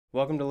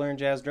Welcome to Learn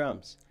Jazz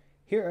Drums.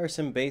 Here are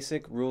some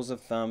basic rules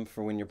of thumb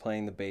for when you're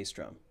playing the bass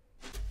drum.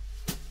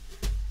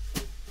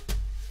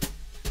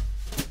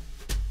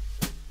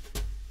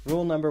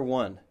 Rule number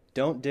 1,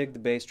 don't dig the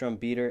bass drum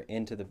beater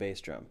into the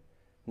bass drum.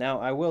 Now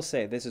I will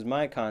say this is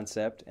my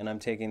concept and I'm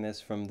taking this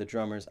from the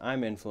drummers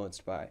I'm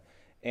influenced by.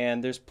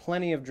 And there's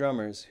plenty of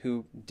drummers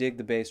who dig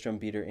the bass drum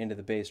beater into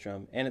the bass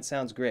drum and it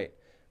sounds great.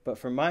 But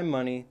for my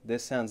money,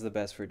 this sounds the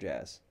best for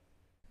jazz.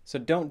 So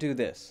don't do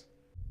this.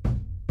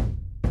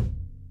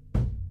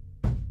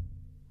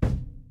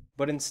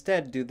 But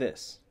instead do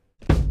this.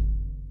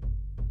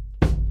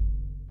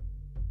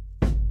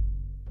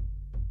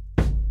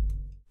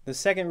 The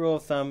second rule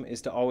of thumb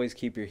is to always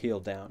keep your heel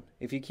down.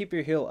 If you keep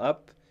your heel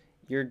up,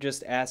 you're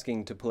just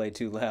asking to play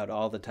too loud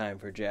all the time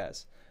for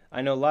jazz.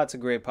 I know lots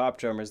of great pop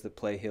drummers that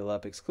play heel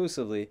up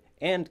exclusively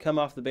and come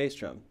off the bass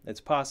drum.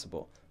 It's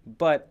possible,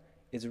 but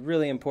it's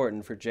really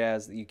important for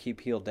jazz that you keep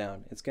heel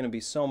down. It's going to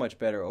be so much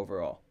better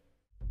overall.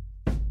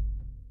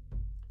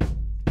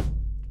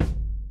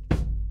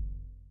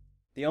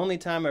 The only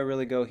time I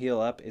really go heel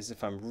up is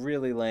if I'm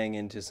really laying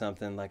into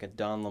something like a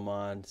Don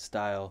Lemon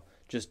style,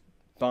 just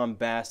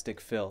bombastic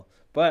fill.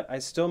 But I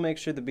still make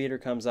sure the beater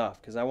comes off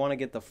because I want to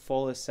get the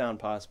fullest sound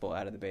possible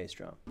out of the bass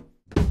drum.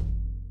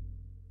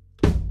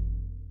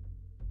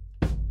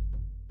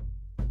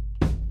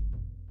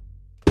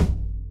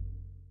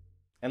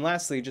 And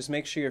lastly, just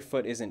make sure your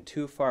foot isn't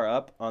too far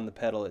up on the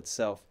pedal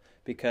itself,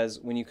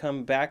 because when you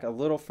come back a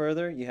little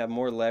further, you have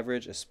more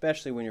leverage,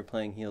 especially when you're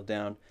playing heel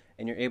down,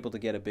 and you're able to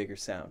get a bigger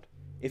sound.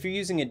 If you're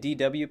using a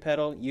DW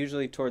pedal,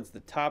 usually towards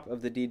the top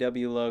of the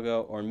DW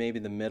logo or maybe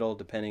the middle,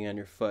 depending on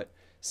your foot,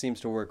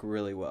 seems to work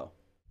really well.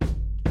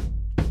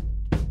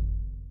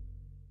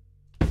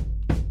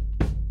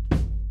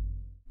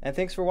 And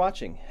thanks for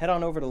watching. Head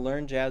on over to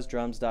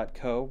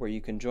learnjazzdrums.co where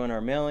you can join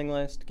our mailing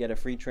list, get a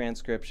free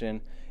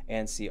transcription,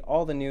 and see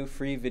all the new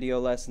free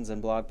video lessons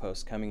and blog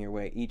posts coming your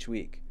way each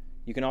week.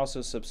 You can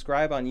also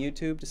subscribe on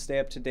YouTube to stay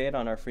up to date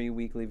on our free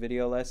weekly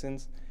video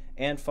lessons,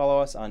 and follow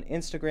us on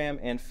Instagram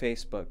and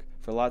Facebook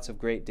for lots of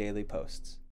great daily posts.